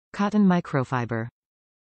Cotton microfiber.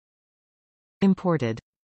 Imported.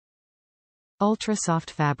 Ultra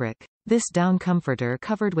soft fabric. This down comforter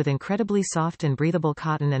covered with incredibly soft and breathable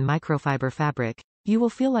cotton and microfiber fabric. You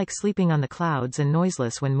will feel like sleeping on the clouds and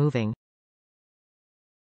noiseless when moving.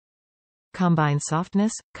 Combine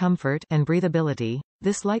softness, comfort, and breathability.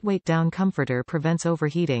 This lightweight down comforter prevents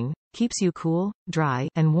overheating, keeps you cool, dry,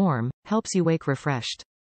 and warm, helps you wake refreshed.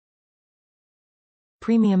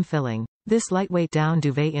 Premium filling. This lightweight down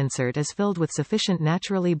duvet insert is filled with sufficient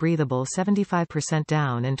naturally breathable 75%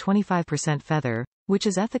 down and 25% feather, which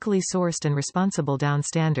is ethically sourced and responsible down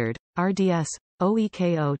standard, RDS,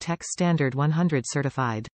 OEKO-Tex Standard 100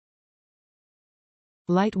 certified.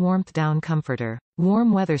 Light warmth down comforter.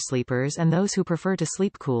 Warm weather sleepers and those who prefer to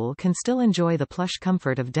sleep cool can still enjoy the plush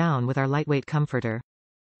comfort of down with our lightweight comforter.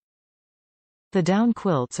 The down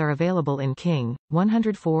quilts are available in king,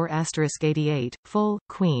 104*88, full,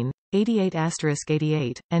 queen,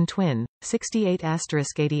 88*88, and twin,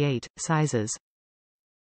 68*88, sizes.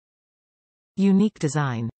 Unique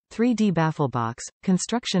design. 3D baffle box.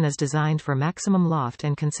 Construction is designed for maximum loft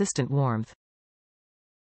and consistent warmth.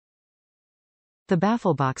 The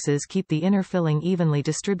baffle boxes keep the inner filling evenly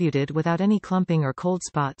distributed without any clumping or cold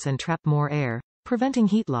spots and trap more air, preventing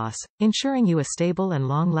heat loss, ensuring you a stable and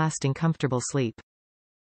long-lasting comfortable sleep.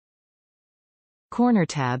 Corner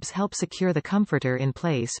tabs help secure the comforter in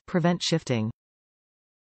place, prevent shifting.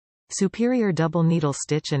 Superior double needle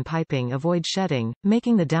stitch and piping avoid shedding,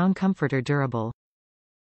 making the down comforter durable.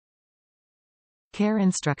 Care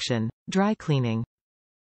instruction. Dry cleaning.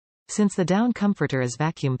 Since the down comforter is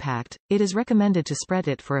vacuum-packed, it is recommended to spread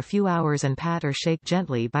it for a few hours and pat or shake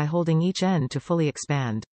gently by holding each end to fully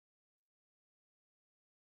expand.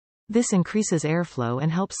 This increases airflow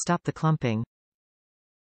and helps stop the clumping.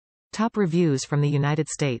 Top reviews from the United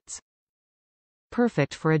States.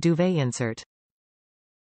 Perfect for a duvet insert.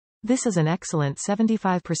 This is an excellent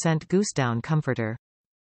 75% goose down comforter.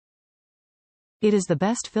 It is the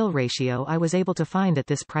best fill ratio I was able to find at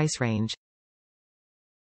this price range.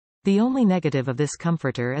 The only negative of this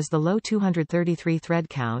comforter is the low 233 thread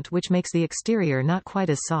count, which makes the exterior not quite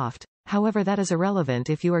as soft. However, that is irrelevant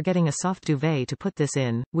if you are getting a soft duvet to put this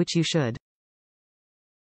in, which you should.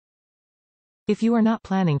 If you are not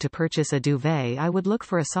planning to purchase a duvet, I would look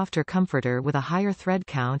for a softer comforter with a higher thread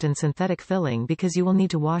count and synthetic filling because you will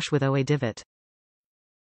need to wash with Duvet.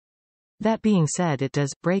 That being said, it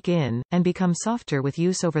does break in and become softer with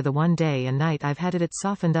use. Over the one day and night I've had it, it's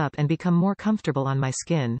softened up and become more comfortable on my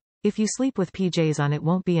skin. If you sleep with PJs on, it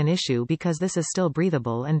won't be an issue because this is still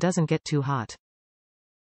breathable and doesn't get too hot.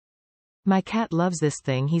 My cat loves this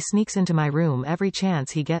thing. He sneaks into my room every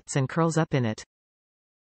chance he gets and curls up in it.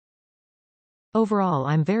 Overall,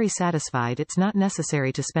 I'm very satisfied. It's not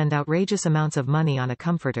necessary to spend outrageous amounts of money on a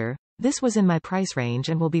comforter. This was in my price range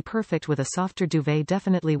and will be perfect with a softer duvet.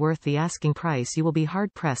 Definitely worth the asking price. You will be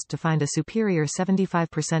hard-pressed to find a superior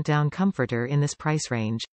 75% down comforter in this price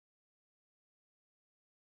range.